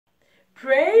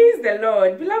Praise the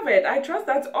Lord. Beloved, I trust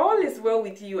that all is well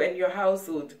with you and your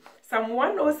household. Psalm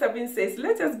 107 says,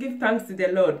 "Let us give thanks to the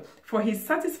Lord, for he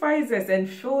satisfies us and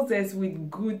fills us with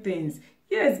good things."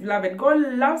 Yes, beloved, God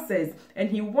loves us and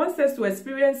he wants us to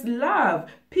experience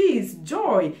love, peace,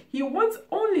 joy. He wants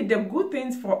only the good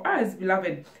things for us,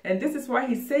 beloved. And this is why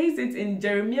he says it in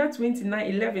Jeremiah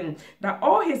 29:11, that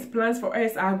all his plans for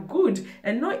us are good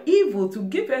and not evil, to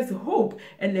give us hope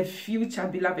and a future,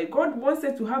 beloved. God wants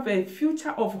us to have a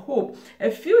future of hope,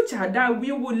 a future that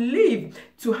we will live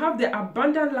to have the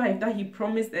abundant life that he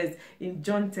promised us in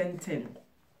John 10:10.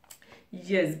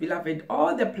 Yes, beloved,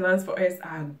 all the plans for us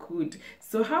are good.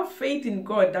 So have faith in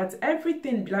God that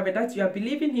everything, beloved, that you are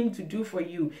believing him to do for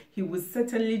you, he will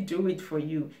certainly do it for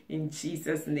you in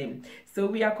Jesus' name. So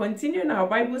we are continuing our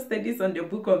Bible studies on the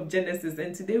book of Genesis,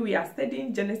 and today we are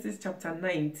studying Genesis chapter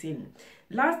 19.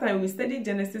 Last time we studied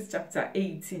Genesis chapter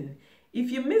 18. If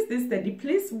you missed this study,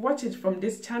 please watch it from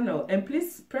this channel and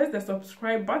please press the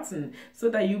subscribe button so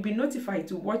that you'll be notified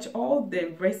to watch all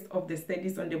the rest of the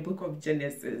studies on the book of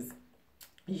Genesis.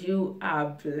 You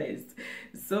are blessed.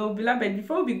 So, beloved,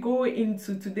 before we go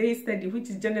into today's study, which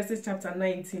is Genesis chapter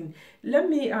 19, let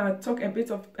me talk a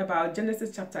bit about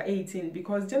Genesis chapter 18,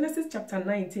 because Genesis chapter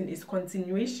 19 is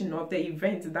continuation of the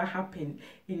events that happened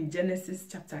in Genesis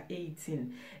chapter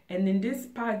 18. And in this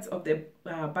part of the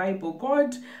Bible,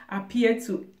 God appeared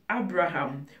to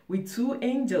Abraham with two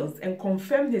angels and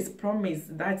confirmed his promise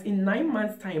that in 9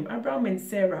 months' time, Abraham and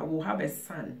Sarah will have a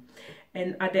son.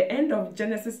 And at the end of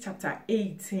Genesis chapter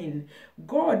 18,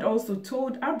 God also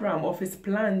told Abraham of his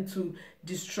plan to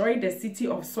destroy the city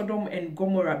of Sodom and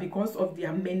Gomorrah because of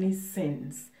their many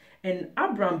sins. And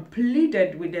Abraham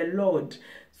pleaded with the Lord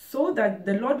so that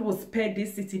the Lord will spare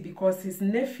this city because his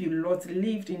nephew Lot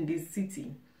lived in this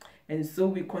city. And so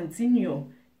we continue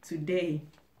today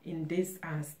in this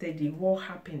study. What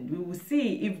happened? We will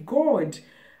see if God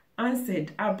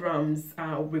answered Abraham's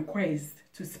request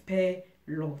to spare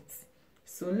Lot.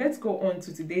 So let's go on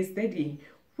to today's study,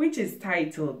 which is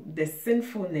titled "The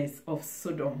Sinfulness of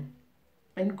Sodom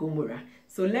and Gomorrah."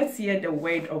 So let's hear the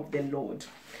word of the Lord.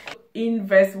 In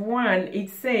verse 1, it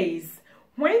says,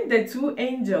 "When the two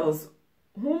angels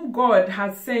whom God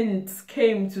had sent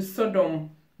came to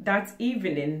Sodom that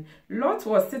evening, Lot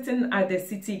was sitting at the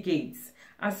city gates.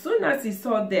 As soon as he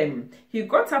saw them, he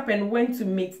got up and went to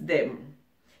meet them.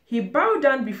 He bowed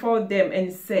down before them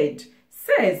and said,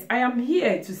 'Sirs, I am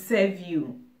here to serve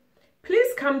you.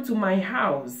 Please come to my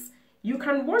house. You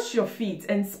can wash your feet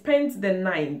and spend the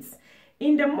night.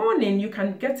 In the morning you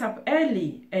can get up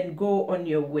early and go on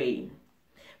your way.'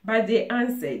 But they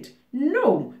answered,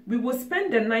 'No, we will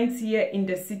spend the night here in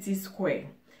the city square.'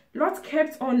 Lot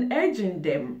kept on urging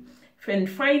them, and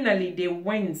finally they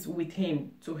went with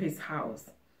him to his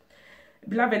house."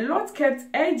 Beloved, Lot kept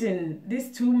urging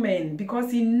these two men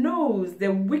because he knows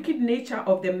the wicked nature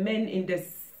of the men in the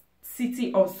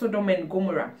city of Sodom and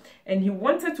Gomorrah, and he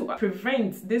wanted to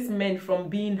prevent these men from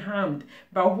being harmed.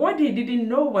 But what he didn't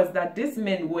know was that these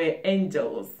men were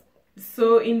angels.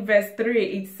 So in verse 3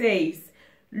 it says,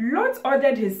 "Lot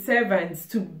ordered his servants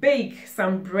to bake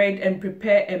some bread and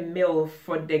prepare a meal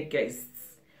for the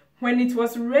guests. When it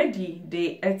was ready,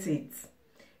 they ate it.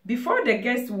 Before the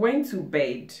guests went to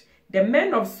bed, the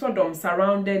men of Sodom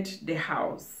surrounded the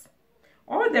house.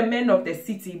 All the men of the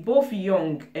city, both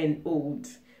young and old,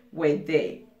 were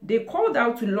there. They called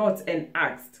out to Lot and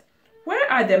asked,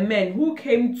 'Where are the men who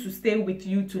came to stay with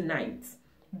you tonight?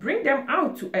 Bring them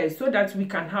out to us so that we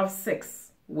can have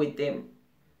sex with them.'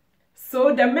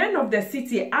 So the men of the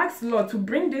city asked Lot to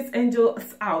bring these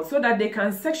angels out so that they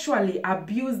can sexually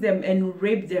abuse them and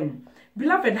rape them.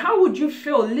 Beloved, how would you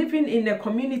feel living in a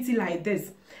community like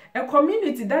this? A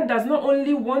community that does not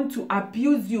only want to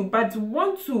abuse you, but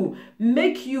want to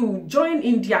make you join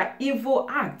in their evil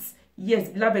acts. Yes,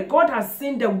 beloved, God has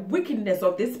seen the wickedness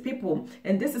of these people,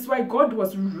 and this is why God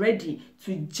was ready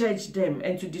to judge them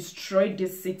and to destroy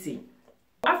this city.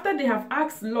 After they have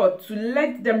asked Lot to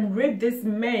let them rape these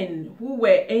men who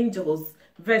were angels,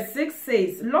 verse 6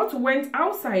 says, Lot went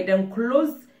outside and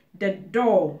closed the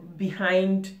door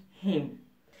behind him.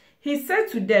 He said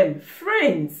to them,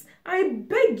 'Friends, I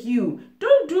beg you,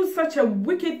 don't do such a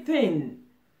wicked thing.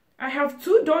 I have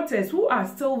 2 daughters who are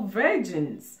still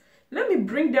virgins. Let me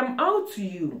bring them out to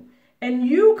you, and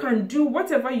you can do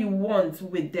whatever you want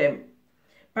with them.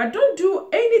 But don't do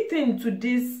anything to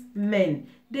these men.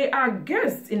 They are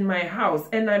guests in my house,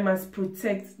 and I must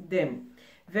protect them.'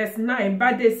 Verse 9,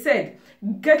 but they said,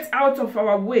 'Get out of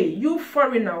our way, you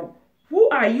foreigner. Who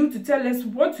are you to tell us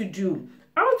what to do?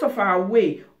 Out of our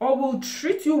way, or we'll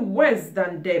treat you worse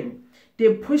than them.'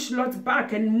 They pushed Lot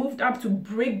back and moved up to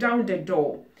break down the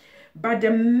door. But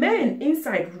the men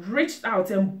inside reached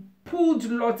out and pulled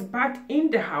Lot back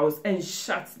in the house and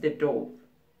shut the door.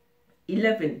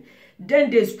 11.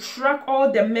 Then they struck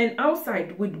all the men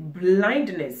outside with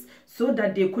blindness so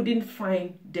that they couldn't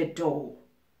find the door.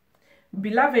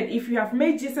 Beloved, if you have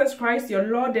made Jesus Christ your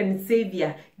Lord and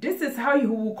Savior, this is how He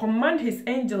will command His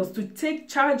angels to take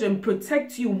charge and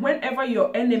protect you whenever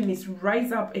your enemies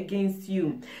rise up against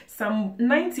you. Psalm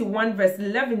 91 verse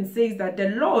 11 says that the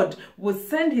Lord will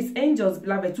send His angels,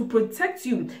 beloved, to protect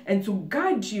you and to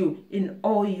guide you in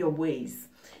all your ways.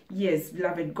 Yes,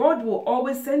 beloved, God will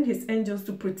always send His angels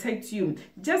to protect you,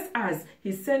 just as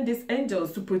He sent His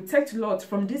angels to protect Lot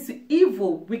from these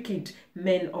evil, wicked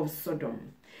men of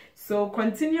Sodom. So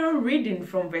continue reading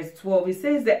from verse 12. It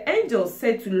says, the angel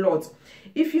said to Lot,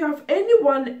 if you have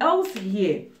anyone else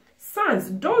here, sons,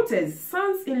 daughters,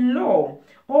 sons-in-law,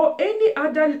 or any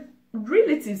other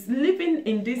relatives living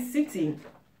in this city,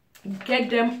 get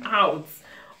them out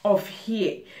of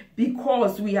here,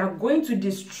 because we are going to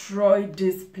destroy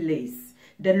this place.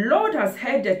 The Lord has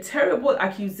heard the terrible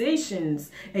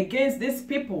accusations against these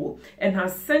people and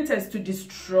has sent us to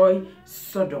destroy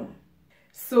Sodom.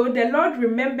 So the Lord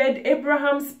remembered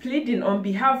Abraham's pleading on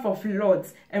behalf of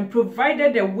Lot and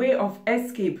provided a way of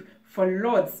escape for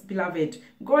Lot, beloved.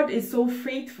 God is so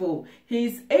faithful. He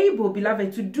is able,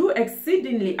 beloved, to do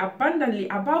exceedingly abundantly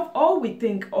above all we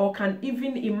think or can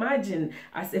even imagine,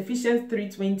 as Ephesians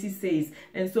 3:20 says.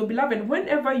 And so, beloved,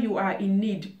 whenever you are in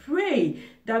need, pray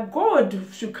that God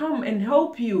should come and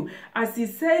help you. As He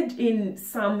said in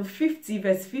Psalm 50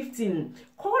 verse 15,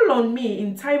 call on me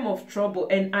in time of trouble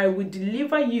and I will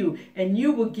deliver you and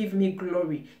you will give me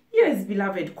glory. Yes,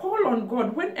 beloved, call on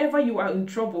God whenever you are in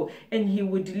trouble and He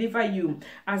will deliver you.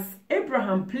 As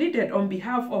Abraham pleaded on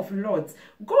behalf of Lot,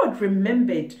 God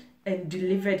remembered and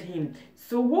delivered him.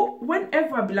 So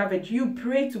whenever, beloved, you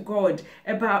pray to God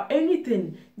about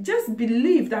anything, just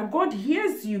believe that God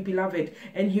hears you, beloved,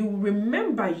 and He will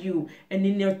remember you, and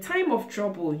in your time of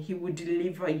trouble, He will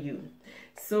deliver you.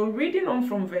 So reading on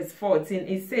from verse 14,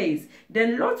 it says,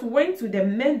 then Lot went to the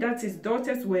men that his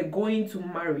daughters were going to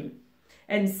marry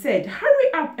and said,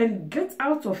 hurry up and get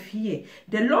out of here.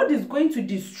 The Lord is going to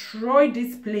destroy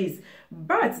this place.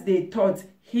 But they thought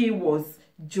He was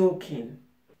joking.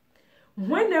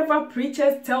 Whenever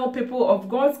preachers tell people of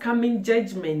God's coming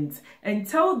judgment and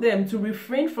tell them to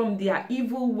refrain from their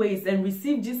evil ways and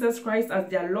receive Jesus Christ as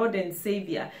their Lord and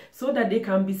Savior so that they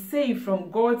can be saved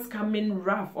from God's coming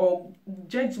wrath or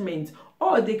judgment,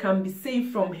 or they can be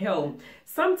saved from hell,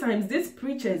 sometimes these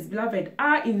preachers, beloved,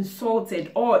 are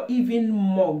insulted or even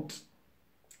mocked.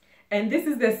 And this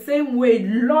is the same way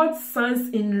Lot's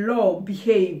sons-in-law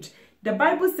behaved. The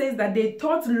Bible says that they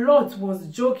thought Lot was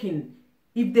joking.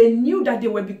 If they knew that they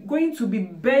were going to be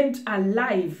burnt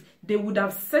alive, they would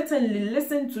have certainly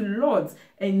listened to Lot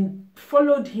and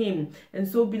followed him. And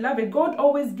so, beloved, God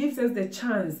always gives us the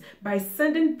chance by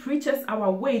sending preachers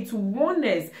our way to warn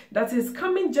us that His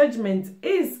coming judgment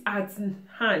is at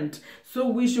hand. So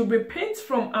we should repent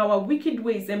from our wicked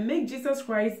ways and make Jesus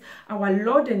Christ our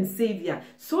Lord and Savior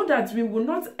so that we will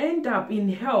not end up in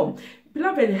hell.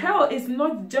 Beloved, hell is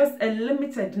not just a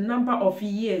limited number of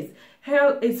years.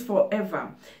 Hell is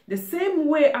forever. The same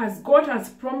way as God has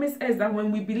promised us that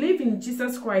when we believe in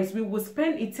Jesus Christ, we will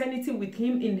spend eternity with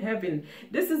Him in heaven.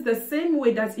 This is the same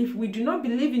way that if we do not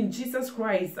believe in Jesus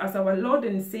Christ as our Lord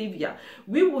and Savior,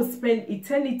 we will spend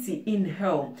eternity in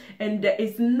hell. And there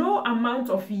is no amount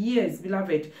of years,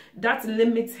 beloved, that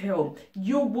limits hell.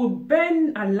 You will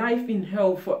burn alive in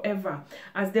hell forever.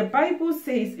 As the Bible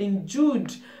says in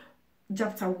Jude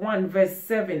chapter 1 verse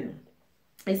 7,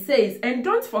 it says, and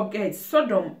don't forget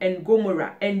Sodom and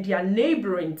Gomorrah and their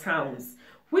neighboring towns,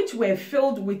 which were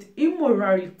filled with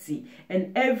immorality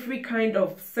and every kind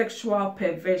of sexual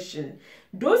perversion.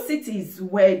 Those cities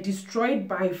were destroyed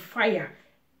by fire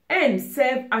and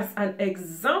serve as an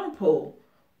example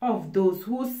of those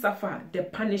who suffer the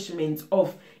punishment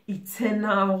of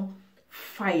eternal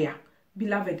fire.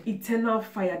 Beloved, eternal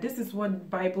fire. This is what the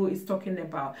Bible is talking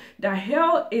about. That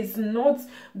hell is not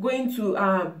going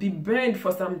to be burned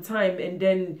for some time and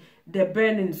then the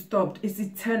burning stopped. It's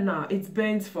eternal. It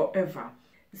burns forever.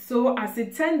 So as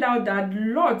it turned out that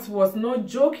Lot was not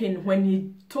joking when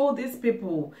he told these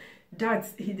people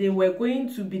that they were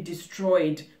going to be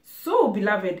destroyed. So,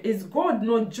 beloved, is God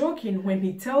not joking when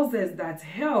He tells us that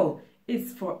hell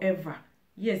is forever?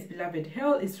 Yes, beloved,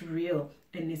 hell is real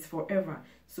and is forever.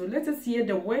 So let us hear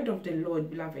the word of the Lord,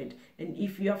 beloved. And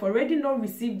if you have already not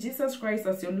received Jesus Christ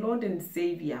as your Lord and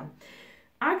Savior,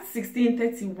 Acts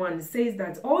 16:31 says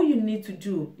that all you need to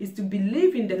do is to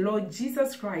believe in the Lord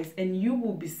Jesus Christ and you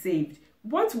will be saved.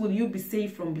 What will you be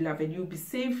saved from, beloved? You'll be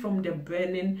saved from the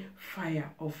burning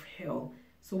fire of hell.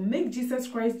 So make Jesus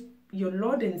Christ your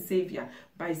Lord and Savior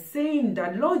by saying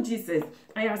that, Lord Jesus,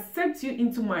 I accept you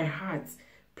into my heart.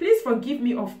 Please forgive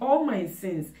me of all my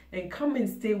sins and come and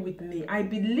stay with me. I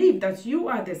believe that you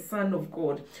are the Son of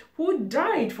God who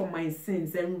died for my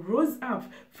sins and rose up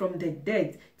from the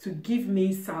dead to give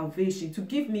me salvation, to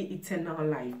give me eternal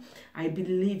life. I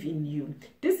believe in you.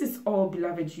 This is all,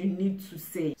 beloved, you need to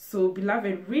say. So,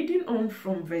 beloved, reading on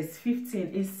from verse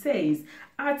 15, it says,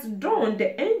 at dawn,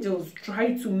 the angels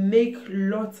tried to make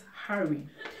Lot hurry.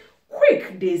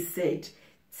 Quick, they said.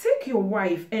 Take your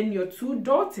wife and your 2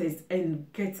 daughters and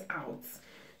get out,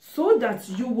 so that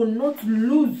you will not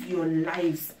lose your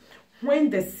lives when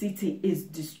the city is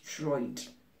destroyed.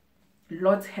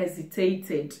 Lot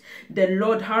hesitated. The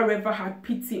Lord, however, had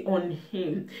pity on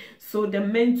him. So the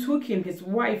men took him, his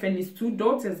wife, and his 2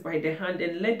 daughters by the hand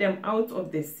and led them out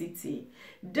of the city.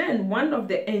 Then one of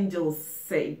the angels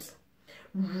said,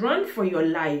 run for your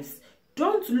lives.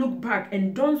 Don't look back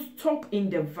and don't stop in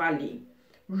the valley.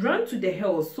 Run to the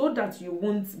hills so that you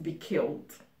won't be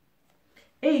killed.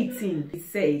 18, it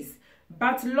says,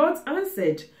 but Lot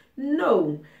answered,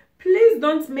 no, please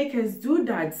don't make us do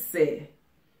that, sir.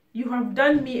 You have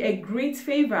done me a great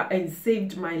favor and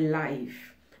saved my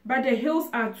life. But the hills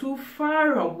are too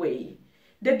far away.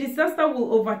 The disaster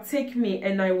will overtake me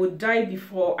and I will die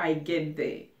before I get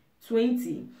there.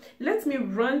 20, let me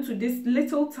run to this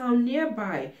little town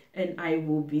nearby and I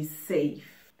will be safe.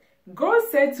 God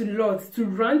said to Lot to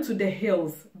run to the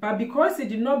hills, but because he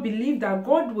did not believe that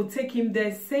God would take him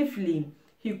there safely,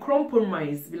 he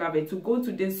compromised, beloved, to go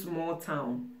to this small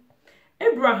town.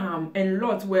 Abraham and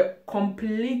Lot were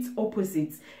complete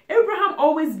opposites. Abraham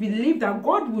always believed that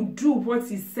God would do what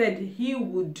he said he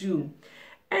would do.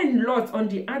 And Lot, on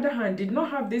the other hand, did not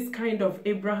have this kind of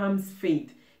Abraham's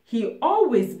faith. He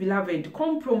always, beloved,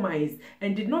 compromised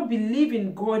and did not believe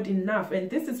in God enough. And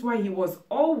this is why he was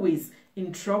always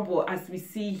in trouble, as we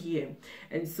see here.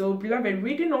 And so, beloved,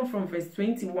 reading on from verse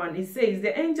 21, it says,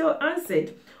 the angel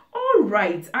answered, all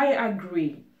right, I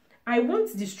agree. I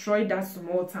won't destroy that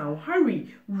small town.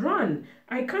 Hurry, run.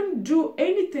 I can't do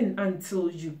anything until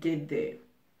you get there.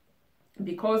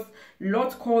 Because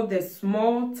Lot called the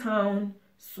small town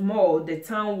small, the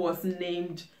town was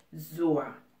named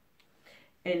Zoar.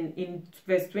 And in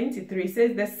verse 23, it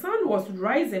says, the sun was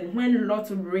rising when Lot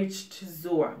reached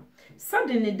Zoar.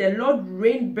 Suddenly the Lord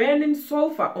rained burning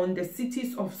sulfur on the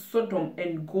cities of Sodom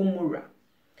and Gomorrah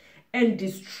and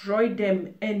destroyed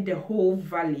them and the whole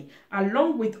valley,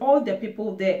 along with all the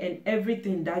people there and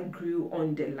everything that grew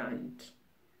on the land.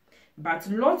 But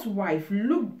Lot's wife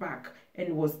looked back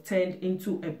and was turned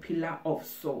into a pillar of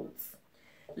salt.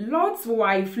 Lot's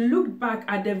wife looked back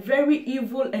at the very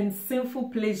evil and sinful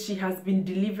place she has been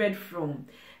delivered from.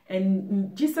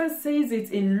 And Jesus says it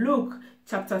in Luke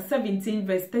chapter 17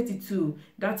 verse 32,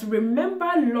 that remember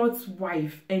Lot's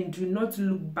wife and do not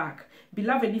look back.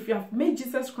 Beloved, if you have made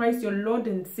Jesus Christ your Lord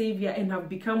and Savior and have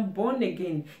become born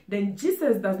again, then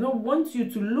Jesus does not want you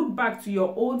to look back to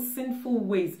your old sinful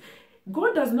ways.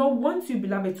 God does not want you,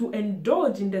 beloved, to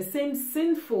indulge in the same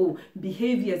sinful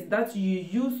behaviors that you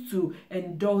used to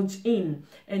indulge in.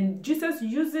 And Jesus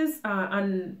uses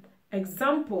an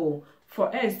example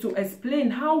for us to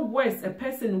explain how worse a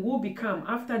person will become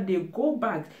after they go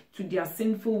back to their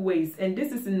sinful ways. And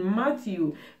this is in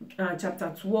Matthew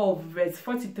chapter 12, verse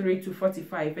 43 to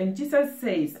 45. And Jesus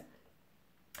says,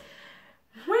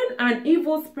 when an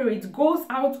evil spirit goes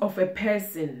out of a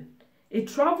person, it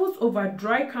travels over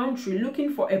dry country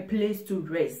looking for a place to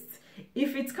rest.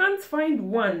 If it can't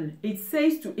find one, it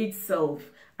says to itself,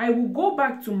 I will go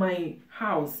back to my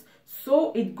house.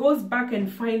 So it goes back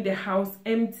and finds the house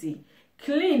empty,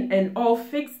 clean and all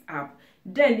fixed up.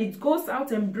 Then it goes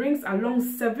out and brings along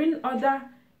 7 other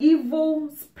evil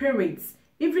spirits,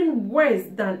 even worse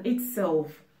than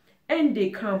itself, and they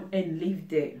come and live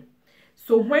there.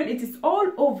 So when it is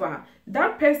all over,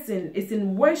 that person is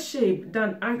in worse shape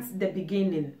than at the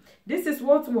beginning. This is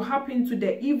what will happen to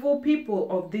the evil people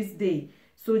of this day.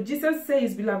 So Jesus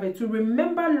says, beloved, to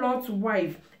remember Lot's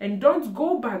wife and don't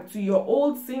go back to your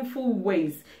old sinful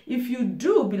ways. If you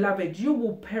do, beloved, you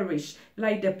will perish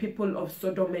like the people of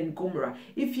Sodom and Gomorrah.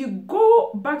 If you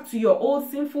go back to your old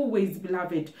sinful ways,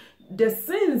 beloved, the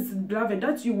sins, beloved,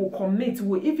 that you will commit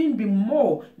will even be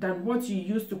more than what you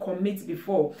used to commit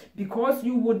before, because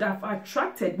you would have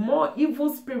attracted more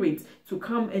evil spirits to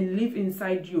come and live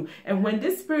inside you. And when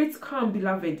these spirits come,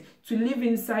 beloved, to live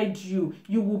inside you,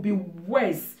 you will be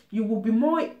worse. You will be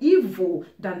more evil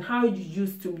than how you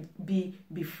used to be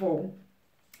before.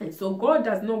 And so God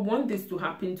does not want this to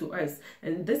happen to us.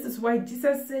 And this is why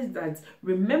Jesus says that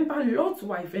remember Lot's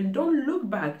wife and don't look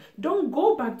back. Don't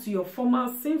go back to your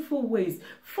former sinful ways.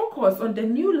 Focus on the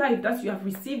new life that you have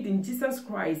received in Jesus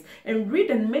Christ, and read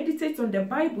and meditate on the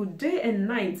Bible day and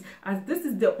night, as this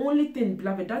is the only thing,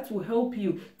 beloved, that will help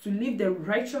you to live the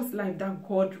righteous life that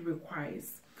God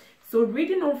requires. So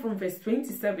reading on from verse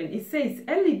 27, it says,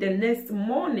 early the next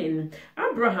morning,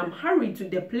 Abraham hurried to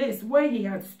the place where he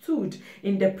had stood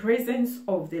in the presence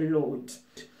of the Lord.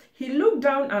 He looked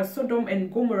down at Sodom and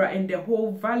Gomorrah and the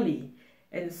whole valley,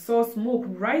 and saw smoke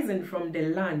rising from the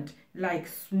land like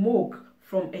smoke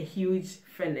from a huge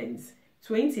furnace.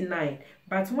 29.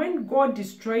 But when God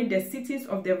destroyed the cities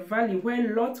of the valley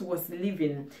where Lot was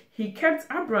living, he kept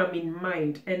Abraham in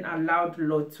mind and allowed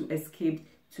Lot to escape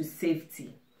to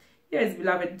safety. Yes,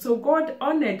 beloved. So God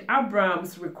honored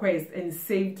Abraham's request and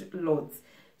saved Lot.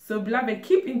 So, beloved,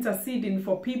 keep interceding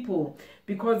for people,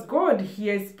 because God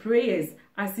hears prayers,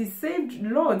 as he saved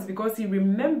Lot because he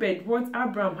remembered what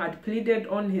Abraham had pleaded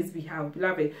on his behalf,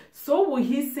 beloved. So will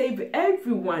he save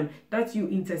everyone that you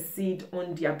intercede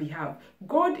on their behalf.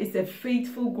 God is a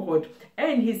faithful God,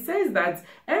 and he says that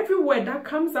every word that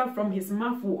comes out from his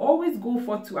mouth will always go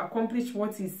forth to accomplish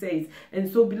what he says. And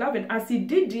so, beloved, as he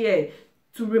did here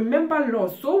to remember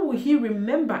Lord, so will he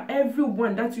remember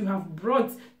everyone that you have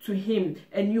brought to him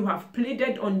and you have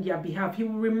pleaded on their behalf. He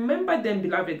will remember them,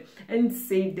 beloved, and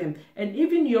save them. And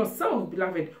even yourself,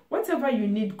 beloved, whatever you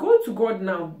need, go to God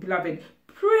now, beloved.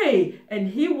 Pray and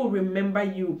he will remember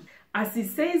you. As he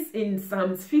says in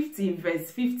Psalms 15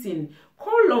 verse 15,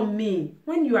 call on me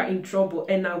when you are in trouble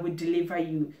and I will deliver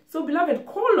you. So, beloved,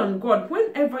 call on God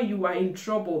whenever you are in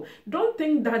trouble. Don't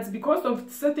think that because of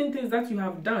certain things that you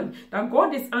have done, that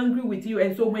God is angry with you,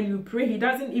 and so when you pray, he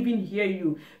doesn't even hear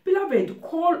you. Beloved,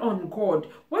 call on God.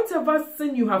 Whatever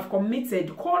sin you have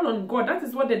committed, call on God. That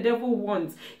is what the devil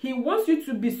wants. He wants you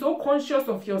to be so conscious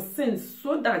of your sins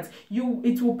so that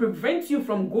it will prevent you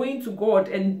from going to God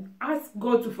and ask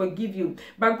God to forgive you.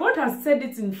 But God has said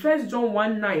it in 1 John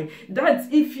 1:9 that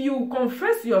if you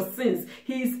confess your sins,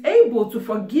 he is able to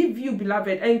forgive you,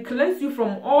 beloved, and cleanse you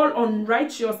from all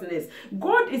unrighteousness.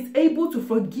 God is able to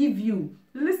forgive you.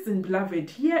 Listen,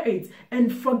 beloved, hear it,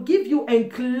 and forgive you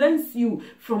and cleanse you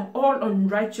from all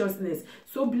unrighteousness.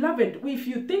 So, beloved, if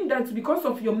you think that because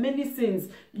of your many sins,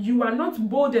 you are not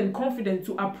bold and confident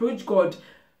to approach God,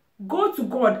 go to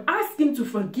God, ask him to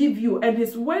forgive you, and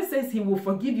his word says he will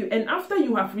forgive you. And after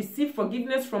you have received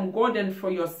forgiveness from God and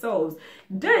for yourselves,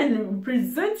 then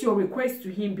present your request to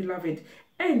him, beloved,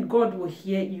 and God will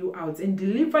hear you out and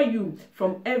deliver you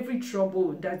from every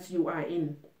trouble that you are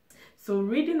in. So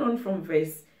reading on from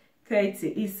verse 30,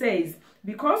 it says,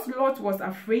 because Lot was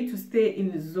afraid to stay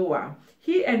in Zoar,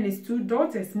 he and his 2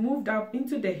 daughters moved up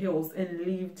into the hills and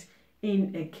lived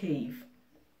in a cave.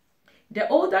 The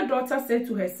older daughter said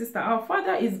to her sister, our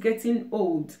father is getting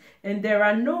old, and there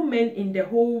are no men in the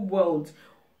whole world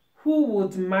who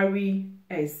would marry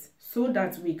us so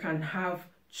that we can have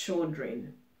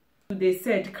children. They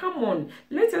said, come on,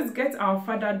 let us get our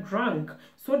father drunk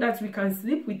so that we can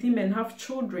sleep with him and have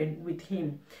children with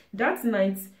him. That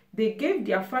night, they gave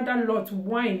their father Lot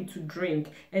wine to drink,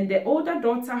 and the older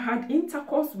daughter had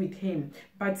intercourse with him,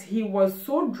 but he was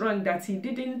so drunk that he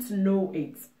didn't know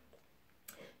it.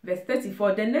 Verse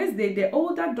 34, the next day, the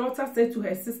older daughter said to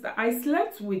her sister, I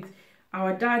slept with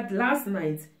our dad last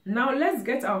night. Now let's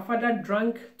get our father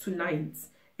drunk tonight,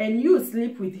 and you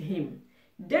sleep with him.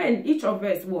 Then each of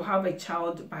us will have a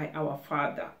child by our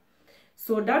father.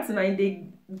 So that night they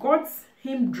got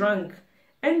him drunk,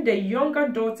 and the younger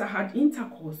daughter had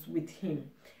intercourse with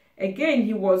him. Again,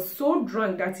 he was so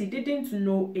drunk that he didn't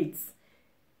know it.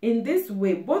 In this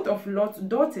way, both of Lot's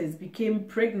daughters became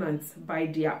pregnant by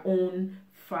their own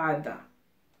father.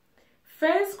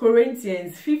 1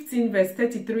 Corinthians 15 verse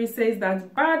 33 says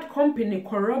that bad company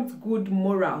corrupts good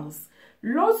morals.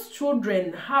 Lot's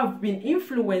children have been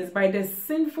influenced by the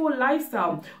sinful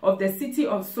lifestyle of the city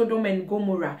of Sodom and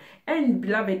Gomorrah. And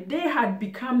beloved, they had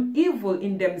become evil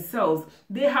in themselves.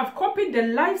 They have copied the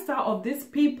lifestyle of these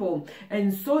people,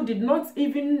 and so did not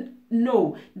even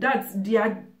know that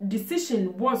their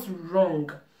decision was wrong.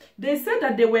 They said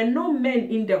that there were no men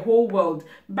in the whole world,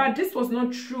 but this was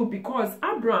not true, because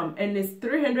Abraham and his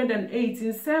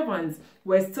 318 servants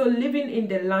were still living in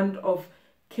the land of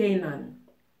Canaan.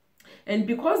 And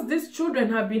because these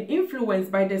children have been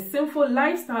influenced by the sinful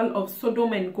lifestyle of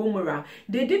Sodom and Gomorrah,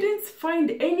 they didn't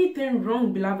find anything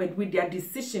wrong, beloved, with their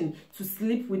decision to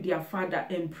sleep with their father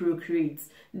and procreate.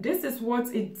 This is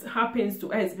what it happens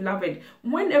to us, beloved.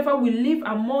 Whenever we live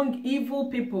among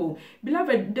evil people,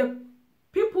 beloved, the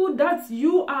people that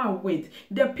you are with,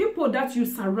 the people that you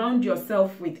surround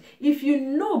yourself with, if you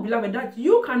know, beloved, that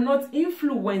you cannot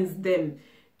influence them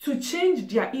to change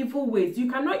their evil ways,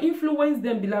 you cannot influence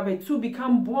them, beloved, to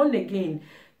become born again,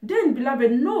 then,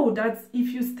 beloved, know that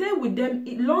if you stay with them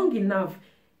long enough,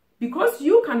 because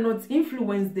you cannot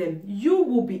influence them, you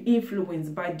will be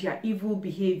influenced by their evil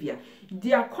behavior.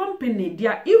 Their company,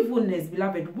 their evilness,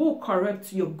 beloved, will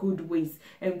corrupt your good ways.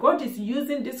 And God is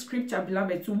using this scripture,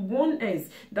 beloved, to warn us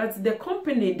that the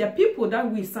company, the people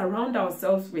that we surround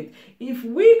ourselves with, if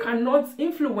we cannot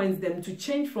influence them to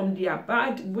change from their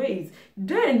bad ways,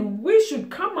 then we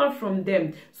should come out from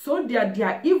them so that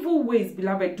their evil ways,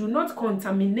 beloved, do not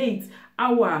contaminate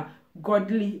our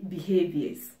godly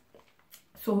behaviors.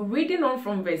 So reading on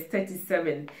from verse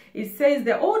 37, it says,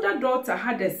 the older daughter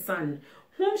had a son,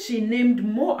 whom she named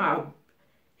Moab.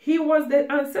 He was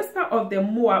the ancestor of the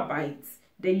Moabites.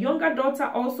 The younger daughter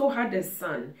also had a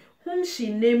son, whom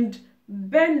she named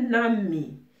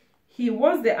Ben-Ammi. He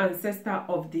was the ancestor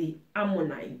of the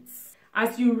Ammonites.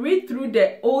 As you read through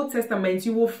the Old Testament,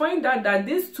 you will find out that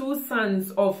these two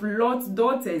sons of Lot's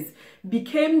daughters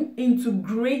became into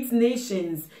great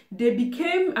nations. They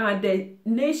became the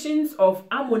nations of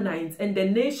Ammonites and the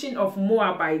nation of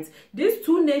Moabites. These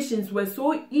two nations were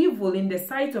so evil in the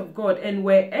sight of God and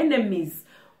were enemies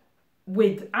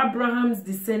with Abraham's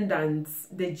descendants,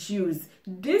 the Jews.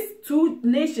 These two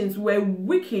nations were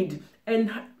wicked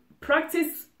and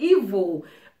practiced evil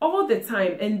all the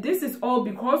time, and this is all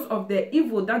because of the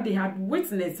evil that they had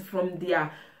witnessed from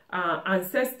their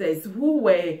ancestors, who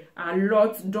were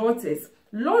Lot's daughters.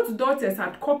 Lot's daughters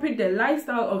had copied the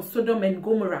lifestyle of Sodom and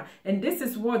Gomorrah, and this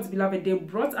is what, beloved, they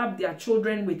brought up their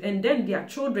children with, and then their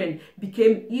children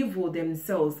became evil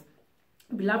themselves.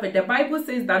 Beloved, the Bible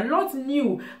says that Lot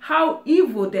knew how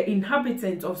evil the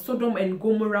inhabitants of Sodom and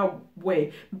Gomorrah were,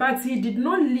 but he did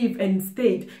not leave and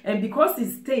stayed. And because he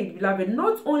stayed, beloved,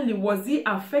 not only was he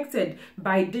affected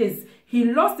by this, he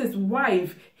lost his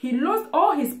wife, he lost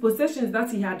all his possessions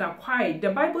that he had acquired.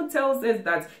 The Bible tells us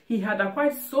that he had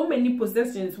acquired so many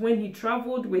possessions when he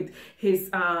traveled with his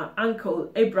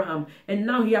uncle Abraham, and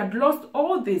now he had lost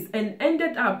all this and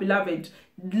ended up, beloved,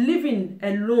 living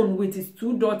alone with his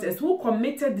two daughters, who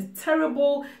committed the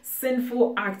terrible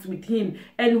sinful acts with him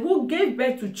and who gave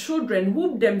birth to children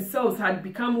who themselves had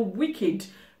become wicked.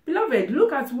 Beloved,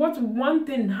 look at what one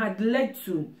thing had led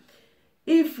to.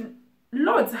 If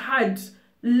Lot had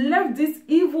left this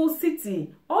evil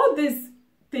city, all these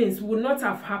things would not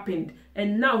have happened,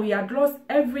 and now he had lost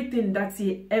everything that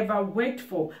he ever worked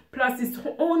for, plus his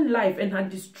own life, and had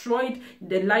destroyed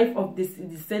the life of his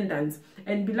descendants.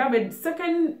 And beloved,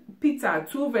 2 Peter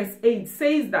 2 verse 8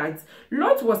 says that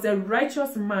Lot was a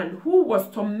righteous man who was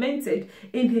tormented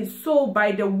in his soul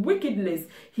by the wickedness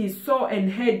he saw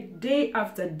and heard day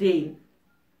after day.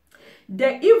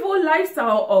 The evil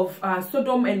lifestyle of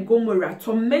Sodom and Gomorrah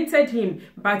tormented him,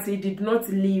 but he did not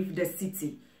leave the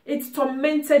city. It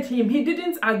tormented him. He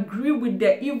didn't agree with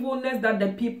the evilness that the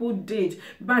people did,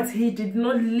 but he did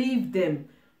not leave them.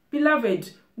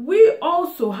 Beloved, we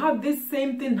also have this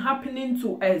same thing happening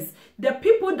to us. The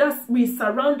people that we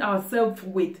surround ourselves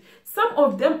with, some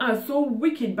of them are so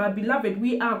wicked, but beloved,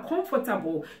 we are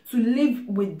comfortable to live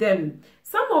with them.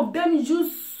 Some of them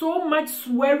use so much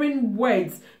swearing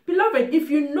words. Beloved, if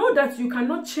you know that you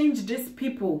cannot change these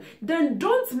people, then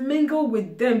don't mingle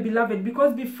with them, beloved,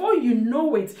 because before you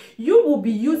know it, you will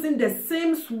be using the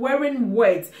same swearing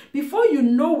words. Before you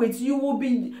know it, you will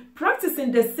be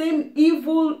practicing the same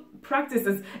evil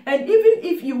practices. And even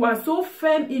if you are so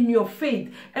firm in your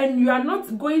faith and you are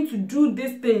not going to do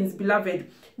these things,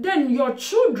 beloved, then your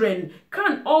children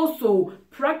can also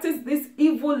practice this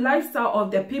evil lifestyle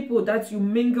of the people that you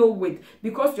mingle with,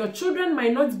 because your children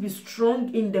might not be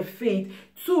strong in the faith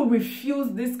to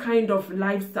refuse this kind of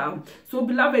lifestyle. So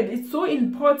beloved, it's so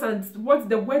important what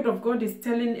the word of God is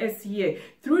telling us here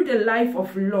through the life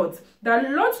of Lot,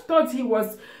 that Lot thought he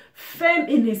was firm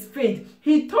in his faith.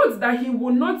 He thought that he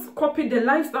would not copy the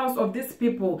lifestyles of these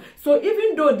people. So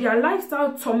even though their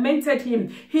lifestyle tormented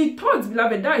him, he thought,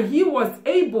 beloved, that he was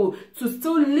able to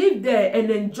still live there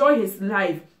and enjoy his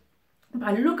life.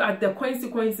 But look at the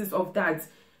consequences of that.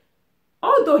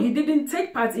 Although he didn't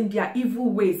take part in their evil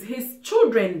ways, his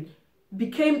children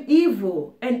became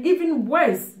evil and even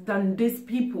worse than these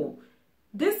people.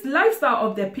 This lifestyle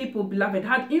of the people, beloved,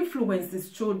 had influenced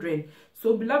his children.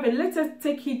 So, beloved, let us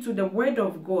take heed to the word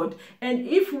of God. And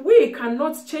if we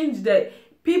cannot change the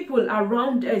people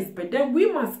around us, but then we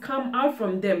must come out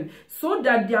from them so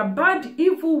that their bad,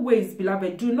 evil ways,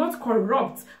 beloved, do not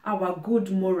corrupt our good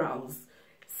morals.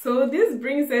 So this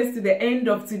brings us to the end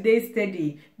of today's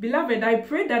study. Beloved, I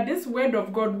pray that this word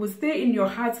of God will stay in your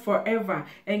hearts forever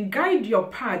and guide your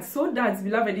path so that,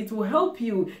 beloved, it will help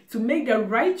you to make the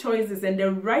right choices and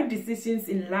the right decisions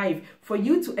in life for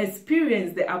you to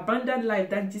experience the abundant life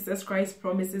that Jesus Christ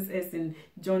promises us in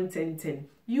John 10:10.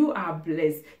 You are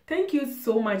blessed. Thank you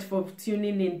so much for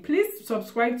tuning in. Please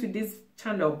subscribe to this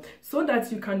channel so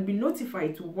that you can be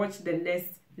notified to watch the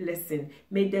next lesson.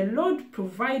 May the Lord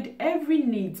provide every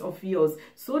need of yours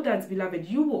so that, beloved,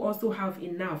 you will also have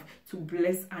enough to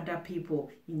bless other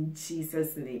people in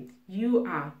Jesus' name. You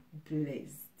are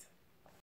blessed.